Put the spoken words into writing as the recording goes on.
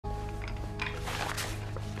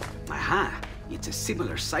Aha! It's a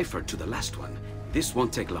similar cipher to the last one. This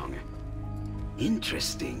won't take long.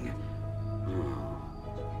 Interesting. Oh,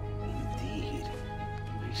 indeed.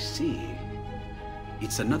 I see.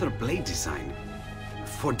 It's another blade design.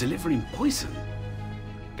 For delivering poison.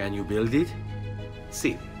 Can you build it?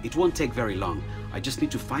 See, it won't take very long. I just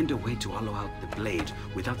need to find a way to hollow out the blade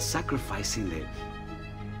without sacrificing the...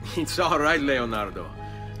 It's all right, Leonardo.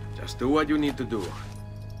 Just do what you need to do.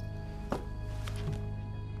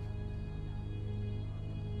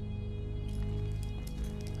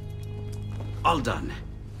 All done.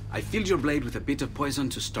 I filled your blade with a bit of poison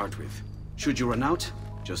to start with. Should you run out,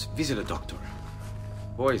 just visit a doctor.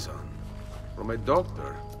 Poison? From a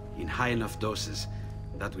doctor? In high enough doses,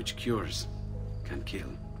 that which cures can kill.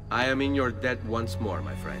 I am in your debt once more,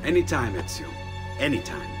 my friend. Anytime, Ezio.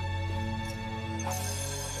 Anytime.